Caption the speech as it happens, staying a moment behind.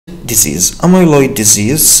disease. Amyloid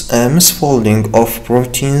disease, misfolding of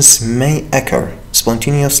proteins may occur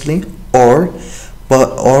spontaneously or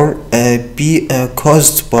be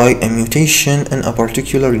caused by a mutation in a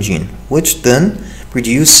particular gene, which then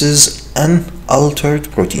produces an altered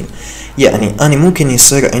protein. يعني أنا ممكن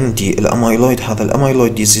يصير عندي الأميلويد. هذا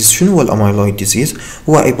الأميلويد ديزيز، شنو هو الأميلويد ديزيز؟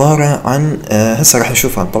 هو عبارة عن هسه راح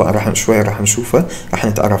نشوفها طبعا، راح نشوفه، راح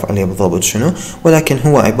نتعرف عليه بالضبط شنو، ولكن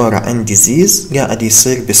هو عبارة عن ديزيز قاعد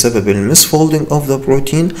يصير بسبب المسفولدينج اوف ذا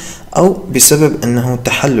بروتين، أو بسبب أنه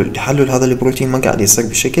تحلل هذا البروتين ما قاعد يصير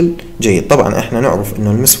بشكل جيد. طبعا احنا نعرف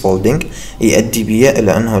أنه المسفولدينج يؤدي بي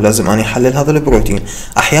إلى أنه لازم أنا أحلل هذا البروتين،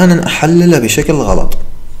 أحيانا أحلله بشكل غلط.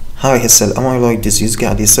 هاي هسه الاميلويد ديزيز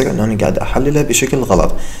قاعد يصير انه انا قاعد احلله بشكل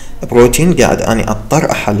غلط، بروتين قاعد اني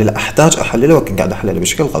اضطر احلله، احتاج احلله ولكن قاعد احلله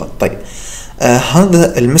بشكل غلط. طيب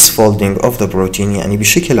هذا المسفولدينج اوف ذا بروتين، يعني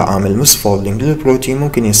بشكل عام المسفولدينج للبروتين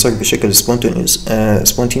ممكن يصير بشكل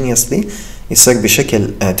سبونتينيوسلي، يصير بشكل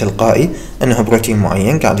تلقائي، انه بروتين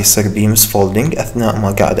معين قاعد يصير بيه مسفولدينج اثناء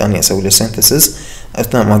ما قاعد اني اسوي له سينثيسيس،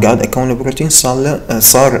 اثناء ما قاعد اكون البروتين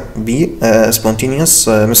صار بيه سبونتينيوس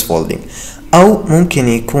مسفولدينج. او ممكن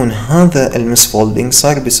يكون هذا المسفولدينج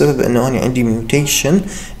صار بسبب انه انا عندي ميوتيشن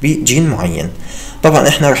بجين معين. طبعا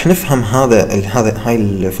احنا راح نفهم هاي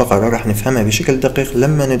الفقره راح نفهمها بشكل دقيق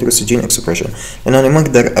لما ندرس الجين اكسبريشن، لان انا ما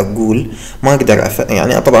اقدر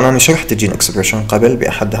يعني طبعا انا شرحت الجين اكسبريشن قبل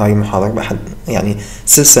باحد هاي المحاضره، باحد يعني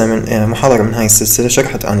سلسله من محاضره من هاي السلسله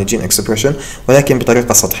شرحت عن الجين اكسبريشن، ولكن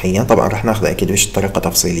بطريقه سطحيه. طبعا راح ناخذ اكيد بطريقه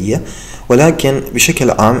تفصيليه، ولكن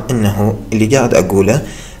بشكل عام انه اللي قاعد اقوله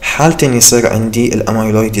حالتين يصير عندي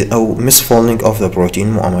الاميلويد او misfolding of the protein،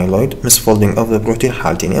 مو اميلويد، misfolding of the protein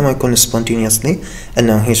حالتين، اما يكون spontaneously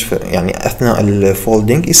انه هيش يعني اثناء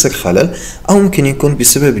الفولدينج يصير خلل، او ممكن يكون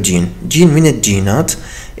بسبب جين من الجينات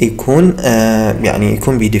يكون يعني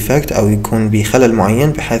يكون بديفكت او يكون بخلل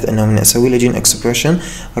معين، بحيث انه من اسوي له جين اكسبريشن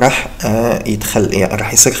راح يعني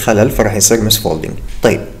راح يصير خلل، فراح يصير misfolding.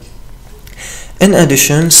 طيب in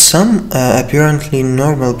addition some apparently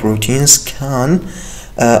normal proteins can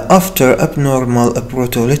after abnormal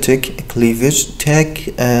proteolytic cleavage take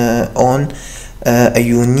on a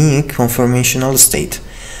unique conformational state.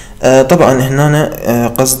 طبعا هنا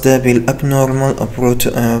قصده بالابنورمال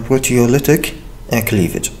proteolytic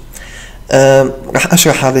cleavage. راح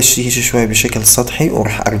اشرح هذا الشيء شوي بشكل سطحي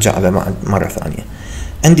وراح ارجع له مرة ثانية.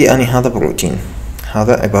 عندي اني هذا بروتين،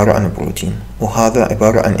 هذا عبارة عن بروتين، وهذا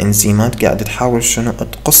عبارة عن انزيمات قاعدة تحاول شنو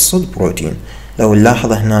تقص البروتين. لو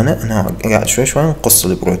نلاحظ هنا أنا قاعد شوي نقص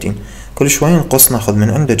البروتين، كل شوي نقص ناخذ من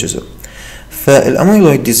عنده جزء.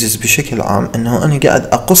 فالأميلويد ديزيز بشكل عام أنه أنا قاعد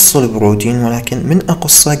أقص البروتين، ولكن من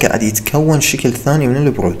أقصه قاعد يتكون شكل ثاني من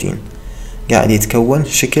البروتين، قاعد يتكون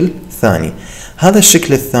شكل ثاني. هذا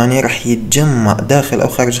الشكل الثاني راح يتجمع داخل أو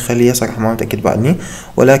خارج الخلية، صراحة ما متأكد بعدني،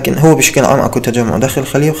 ولكن هو بشكل عام أكو تجمع داخل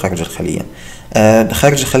الخلية وخارج الخلية.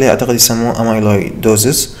 خارج الخلية أعتقد يسموه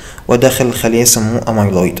أميلويدوزيس، وداخل الخلية يسموه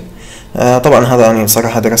أميلويد. طبعا هذا أنا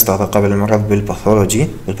صراحة درست هذا قبل المرات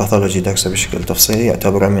بالباثولوجي درسه بشكل تفصيلي،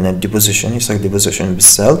 يعتبر من الديبوزيشن، يصير ديبوزيشن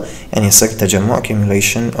بالسيل، يعني يصير تجمع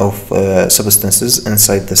accumulation of substances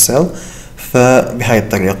inside the cell. فبهاي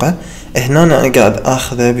الطريقة هنا أنا قاعد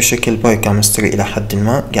أخذه بشكل بايوكيمستري إلى حد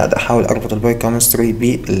ما، قاعد أحاول أربط البايوكيمستري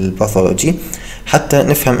بالباثولوجي حتى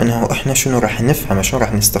نفهم إنه إحنا شنو راح نفهم، شنو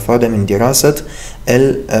راح نستفاده من دراسة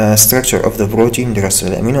structure of the protein، دراسة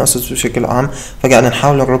الأمينو أسيدز بشكل عام. فقاعد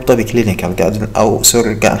نحاول نربطه بكلينيكال، قاعد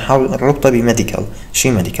نحاول نربطه بميديكال،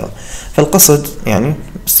 شيء ميديكال. فالقصد يعني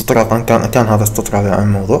استطرادا كان هذا استطرادا عن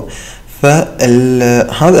الموضوع.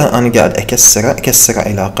 فهذا أنا قاعد أكسره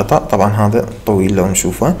إلى قطع، طبعا هذا طويل لو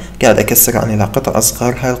نشوفه، قاعد أكسره أنا إلى قطع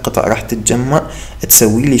أصغر. هاي القطع راح تتجمع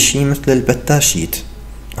تسوي لي شيء مثل البتا شيت،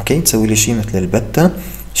 أوكي، تسوي لي شيء مثل البتا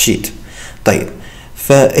شيت. طيب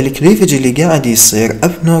فالكليفج اللي قاعد يصير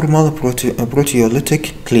abnormal proteolytic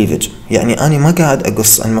cleavage، يعني أنا ما قاعد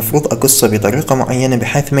أقص، المفروض أقصه بطريقة معينة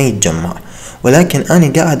بحيث ما يتجمع، ولكن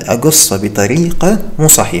أنا قاعد أقصه بطريقة مو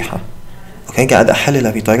صحيحة، اوكي، قاعد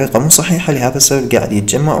احللها بطريقه مو صحيحه، لهذا السبب قاعد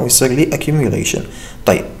يتجمع ويصير لي accumulation.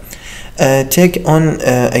 طيب take on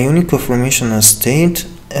a unique conformational state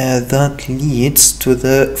that leads to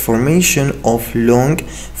the formation of long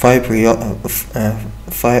fibrillar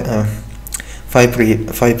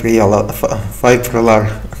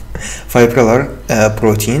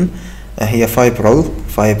protein. هي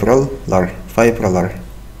fibrillar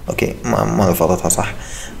اوكي، ما لفظتها صح.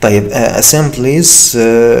 طيب assemblies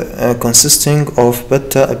consisting of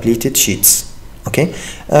beta ablated sheets. اوكي،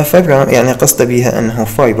 فايبر يعني قصد بها انه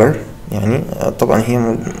فايبر، يعني طبعا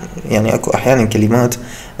هي يعني اكو احيانا كلمات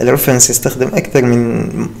الريفرنس يستخدم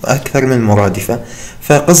أكثر من مرادفة،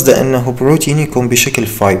 فقصده أنه بروتين يكون بشكل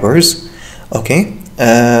فايبرز. أوكي،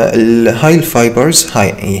 هاي الفايبرز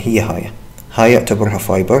هاي يعتبرها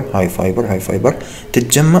فايبر، هاي فايبر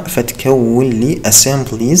تتجمع فتكون لي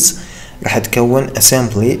assemblies، راح تكون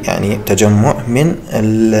assembly يعني تجمع من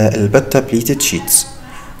البتا بليتد شيتس.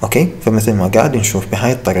 اوكي، فمثل ما قاعد نشوف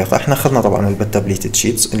بهاي الطريقة. احنا اخذنا طبعا البتا بليتد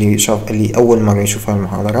شيتس، اللي اول مرة يشوف هاي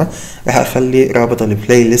المحاضرة راح اخلي رابط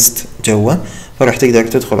البلاي ليست جوا، فراح تقدر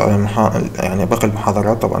تدخل على يعني باقي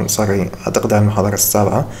المحاضرات. طبعا صار اعتقد على المحاضرة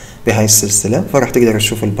السابعة بهاي السلسلة، فراح تقدر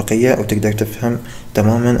تشوف البقية وتقدر تفهم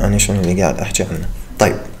تماما انا شنو اللي قاعد احكي عنه.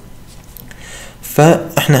 طيب،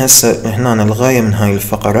 فاحنا هسه هنا الغاية من هاي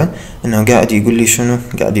الفقرة انه قاعد يقول لي شنو؟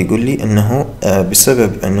 قاعد يقول لي انه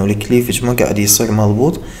بسبب انه الكليفج ما قاعد يصير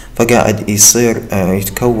مضبوط، فقاعد يصير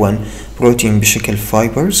يتكون بروتين بشكل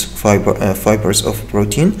فايبرز اوف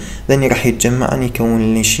بروتين، ذني راح يتجمع ان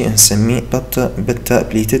يكون لي شيء نسميه بتا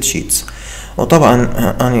بليتد شيتس. وطبعا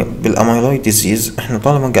انا بالاميلويد ديزيز احنا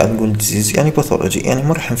طالما قاعد نقول ديزيز يعني باثولوجي، يعني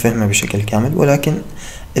ما راح نفهمها بشكل كامل، ولكن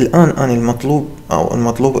الان انا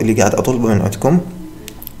المطلوب اللي قاعد اطلبه من عندكم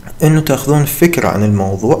انه تاخذون فكرة عن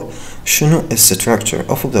الموضوع، شنو الستراكشر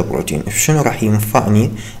اوف ذا بروتين، شنو راح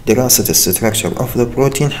ينفعني دراسة الستراكشر اوف ذا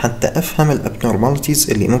بروتين حتى افهم الابنورماليتيز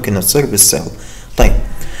اللي ممكن تصير بالسيل. طيب،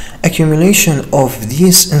 accumulation of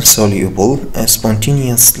these insoluble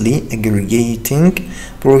spontaneously aggregating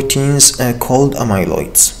proteins called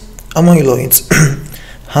amyloids.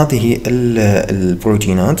 هذه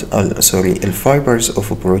البروتينات الفايبرز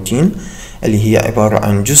اوف بروتين اللي هي عبارة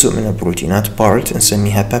عن جزء من البروتينات، بارت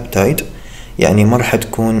نسميها بيبتايد، يعني ما راح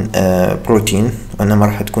تكون بروتين وانما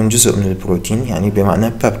راح تكون جزء من البروتين، يعني بمعنى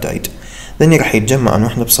بيبتايد. ذني راح يتجمع عن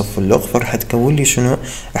وحده بصف اللغة، فرح تكون لي شنو؟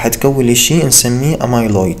 راح تكون لي شيء نسميه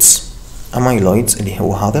اميلويدز اللي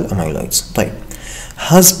هو هذا الاميلويدز. طيب،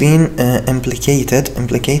 has been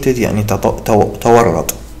implicated يعني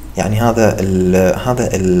تورط، يعني هذا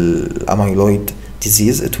الاميلويد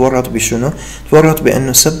ديزيز تورط بشنو؟ تورط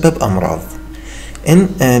بانه سبب امراض in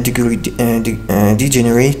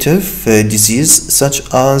degenerative disease such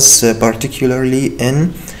as particularly in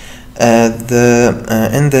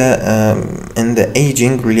the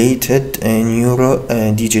aging related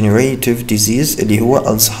neurodegenerative disease اللي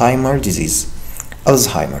هو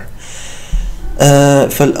الزهايمر.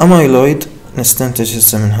 فالاميلويد نستنتج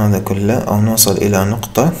هسه من هذا كله او نوصل الى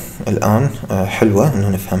نقطة الان حلوة انه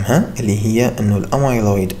نفهمها، اللي هي انه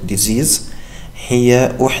الاميلويد ديزيز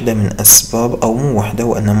هي واحدة من اسباب، او مو واحدة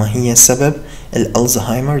وانما هي سبب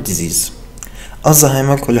الالزهايمر ديزيز.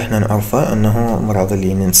 الزهايمر كل احنا نعرفه انه مرض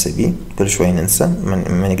اللي ننسى بيه، كل شوي ننسى،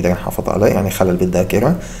 ما نقدر نحافظ عليه، يعني خلل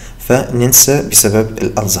بالذاكرة، فننسى بسبب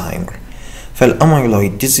الالزهايمر.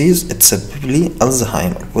 فالاميلويد ديزيز تسبب لي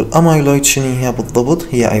الزهايمر. والاميلويد شنو هي بالضبط؟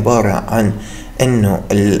 هي عبارة عن انه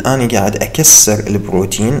انا قاعد اكسر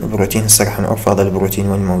البروتين هسه راح نعرف هذا البروتين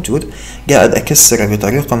وين موجود، قاعد اكسره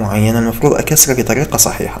بطريقة معينة، المفروض اكسره بطريقة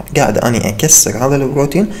صحيحة، قاعد اني اكسر هذا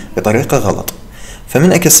البروتين بطريقة غلط.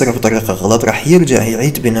 فمن اكسره بطريقة غلط راح يرجع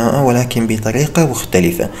يعيد بناءه ولكن بطريقة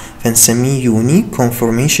مختلفة، فنسميه يونيك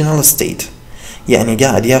كونفورميشنال ستيت، يعني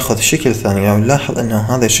قاعد ياخذ شكل ثاني. لو نلاحظ انه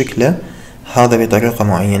هذا شكله، هذا بطريقة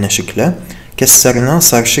معينة شكله، كسرناه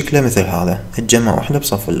صار شكله مثل هذا، اتجمع وحدة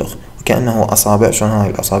بصف اللغة وكأنه أصابع، شلون هاي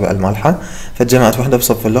الأصابع المالحة، فتجمعت وحدة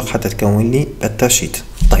بصف اللغة حتى تكون لي بتا شيت.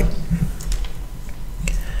 طيب،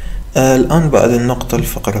 الآن بعد النقطة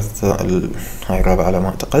الفقرة هاي الرابعة على ما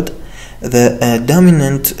أعتقد. The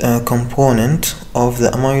dominant component of the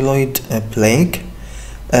amyloid plaque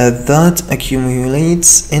that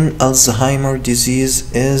accumulates in Alzheimer disease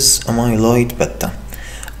is amyloid beta.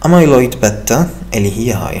 amyloid beta اللي هي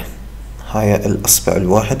هاي الأصبع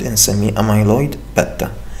الواحد نسميه amyloid beta.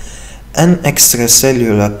 An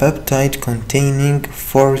extracellular peptide containing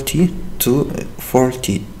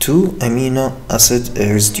 42 amino acid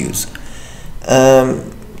residues.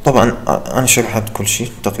 طبعا أنا شرحت كل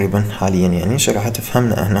شيء تقريبا حاليا، يعني شرحت،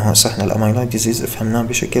 فهمنا أنه احنا الأميلويد ديزيز فهمناه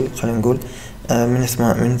بشكل خلينا نقول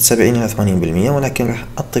من 70 إلى 80%، ولكن راح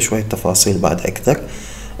أعطي شوية تفاصيل بعد أكثر.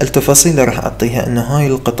 التفاصيل اللي راح أعطيها أن هاي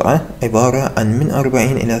القطعة عبارة عن من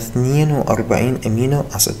 40 إلى 42 أمينو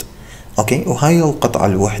أسيد. أوكي، وهاي القطعة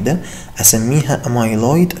الوحدة أسميها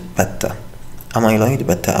أميلويد بتا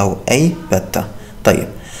أو أي بتا. طيب،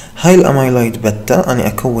 هاي الأميلويد بتا أنا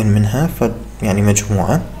أكون منها يعني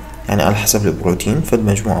مجموعة، يعني على حسب البروتين فد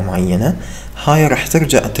مجموعة معينة، هاي راح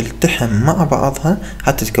ترجع تلتحم مع بعضها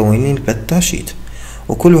حتى تكون لي البتا شيت،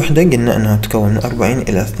 وكل وحدة قلنا أنها تكون من 40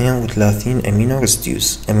 إلى 32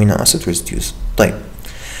 أمينو أسيد ريزيديوز. طيب،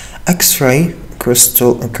 X-ray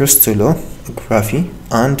crystallography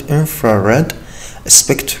and infrared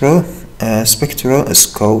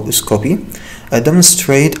spectroscopy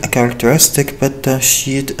demonstrate a characteristic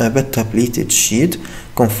beta pleated sheet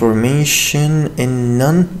conformation in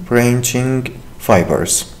non-branching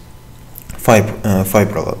fibers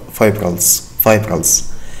fibrillar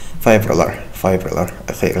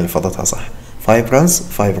أخيرا اللي فضتها صح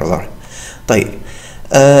fibrillar. طيب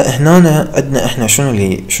هنا عندنا احنا شنو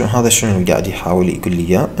اللي قاعد يحاول يقول لي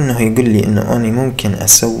اياه، انه يقول لي انه انا ممكن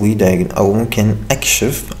اسوي او ممكن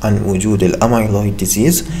اكشف عن وجود الاميلويد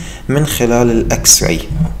ديزيز من خلال الاكس راي،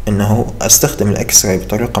 انه استخدم الاكس راي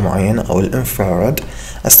بطريقه معينه او الانفراريد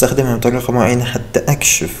استخدمها بطريقه معينه حتى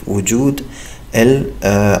اكشف وجود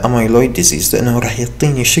الاميلويد ديزيز، لانه راح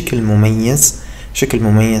يعطيني شكل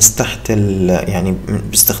مميز تحت يعني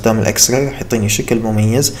باستخدام الاكس راي راح يعطيني شكل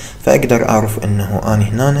مميز، فاقدر اعرف انه انا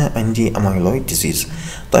هنا عندي اميلويد ديزيز.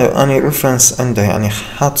 طيب انا ريفرنس عنده يعني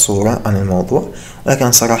حاط صورة عن الموضوع،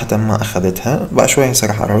 لكن صراحة ما اخذتها، بعد شوي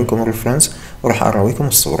راح اراويكم الريفرنس وراح اراويكم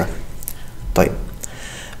الصورة. طيب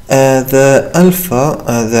the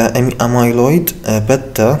amyloid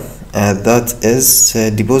beta that is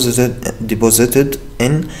deposited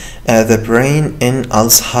in the brain in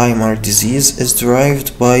Alzheimer's disease is derived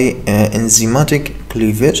by enzymatic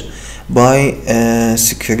cleavage by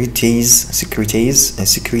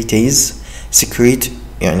secrete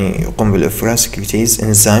يعني يقوم بالإفراز secretase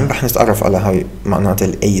انزيم. راح نتعرف على هاي معناتها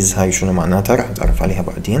الأيز، هاي شنو معناتها راح نتعرف عليها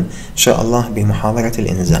بعدين إن شاء الله بمحاضرة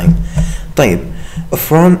الإنزيم. طيب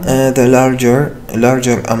from the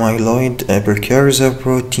larger amyloid precursor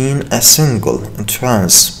protein, a single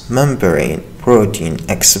transmembrane protein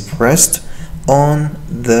expressed on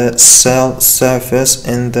the cell surface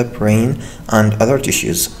in the brain and other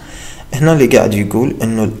tissues. هنا اللي قاعد يقول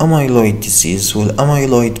انه الاميلويد ديزيز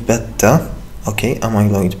والاميلويد بيتا،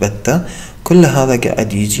 اميلويد بيتا كل هذا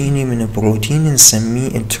قاعد يجيني من بروتين نسميه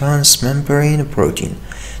الترانسممبرين بروتين.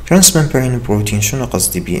 ترانسممبرين بروتين شنو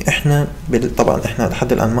قصدي بيه؟ احنا طبعا احنا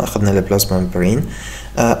لحد الان ما اخذنا البلازما ممبرين.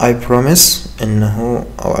 I promise انه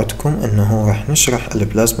اوعدكم انه راح نشرح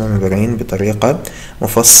البلازما ممبرين بطريقة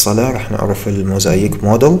مفصلة، راح نعرف الموزايك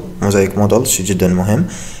موديل شيء جدا مهم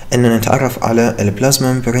اننا نتعرف على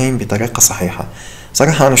البلازما ممبرين بطريقة صحيحة.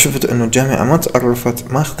 صراحة انا شفت انه الجامعة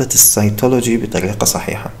ما اخذت السيتولوجي بطريقة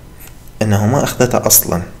صحيحة، انه ما اخذتها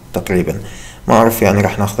اصلا تقريبا، ما اعرف يعني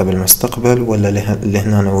راح ناخذها بالمستقبل ولا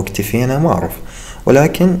لهنا واكتفينا ما اعرف،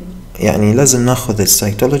 ولكن يعني لازم ناخذ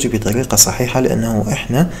السيتولوجي بطريقة صحيحة، لانه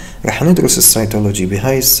احنا راح ندرس السيتولوجي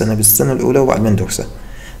بهاي السنة بالسنة الاولى وبعد ما ندرسه،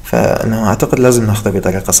 فانه اعتقد لازم ناخذها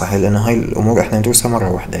بطريقة صحيحة لانه هاي الامور احنا ندرسها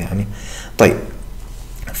مرة واحدة يعني. طيب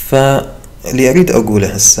فاللي اريد اقوله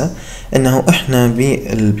هسه انه احنا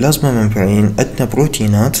بالبلازما ممبرين عندنا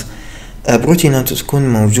بروتينات تكون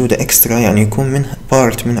موجودة اكسترا، يعني يكون منها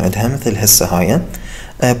بارت من عندها مثل هسه هاي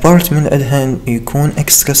بارت من عندها يكون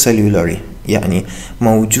اكسترا سيلولاري، يعني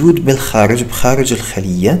موجود بخارج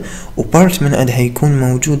الخلية، وبارت من عندها يكون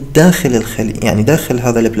موجود داخل الخلية، يعني داخل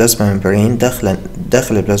هذا البلازما ممبرين،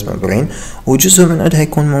 داخل البلازما ممبرين، وجزء من عندها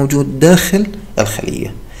يكون موجود داخل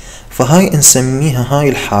الخلية. فهاي هاي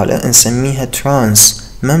الحالة نسميها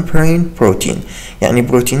ترانس ممبرين بروتين، يعني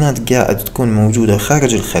بروتينات قاعد تكون موجودة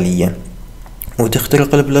خارج الخلية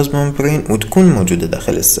وتخترق البلازما ممبرين وتكون موجودة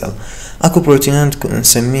داخل السيل. اكو بروتينات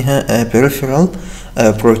نسميها peripheral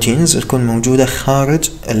بروتينز تكون موجودة خارج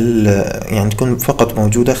يعني تكون فقط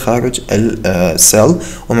موجودة خارج السيل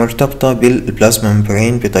ومرتبطة بالبلازما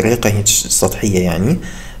ممبرين بطريقة سطحية، يعني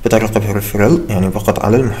بطريقة peripheral يعني فقط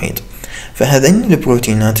على المحيط. فهذين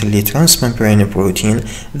البروتينات اللي ترانسممبرين بروتين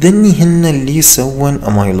ذني هن اللي يسوون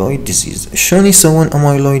اميلويد ديزيز. شلون يسوون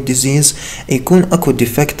اميلويد ديزيز؟ يكون اكو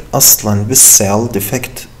ديفكت اصلا بالسيل،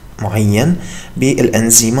 ديفكت معين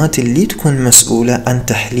بالانزيمات اللي تكون مسؤولة عن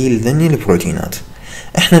تحليل ذني البروتينات.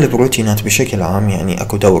 احنا البروتينات بشكل عام يعني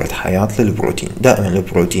اكو دورة حياة للبروتين، دائما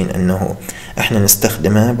البروتين انه احنا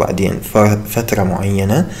نستخدمه بعدين فترة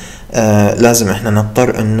معينة لازم احنا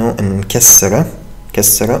نضطر انه نكسره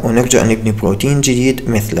ونرجع نبني بروتين جديد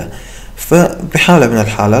مثله. فبحالة من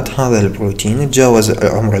الحالات هذا البروتين تجاوز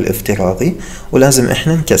العمر الافتراضي ولازم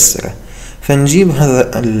احنا نكسره، فنجيب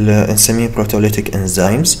هذا نسميه بروتوليتيك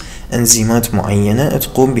انزيمات معينة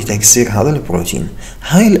تقوم بتكسير هذا البروتين.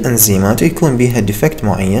 هاي الانزيمات يكون بها ديفكت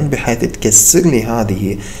معين بحيث تكسر لي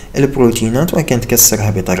هذه البروتينات، ولكن تكسرها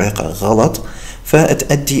بطريقة غلط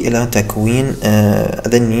فتؤدي الى تكوين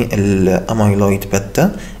ذني الاميلويد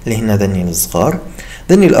بيتا اللي هن ذني الصغار.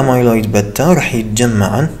 ذني الاميلويد بيتا راح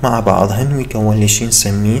يتجمعن مع بعضهن ويكون لي شي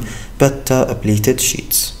نسميه بيتا بليتد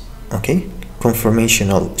شيتس.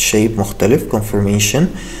 conformational shape مختلف، conformation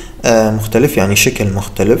مختلف يعني شكل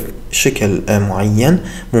مختلف، شكل معين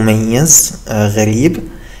مميز غريب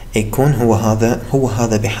يكون هو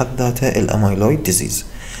هذا بحد ذاته الأميلويد ديزيز.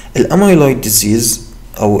 الأميلويد ديزيز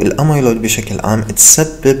أو الأميلويد بشكل عام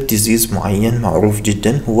تسبب ديزيز معين معروف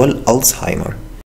جدا هو الألزهايمر.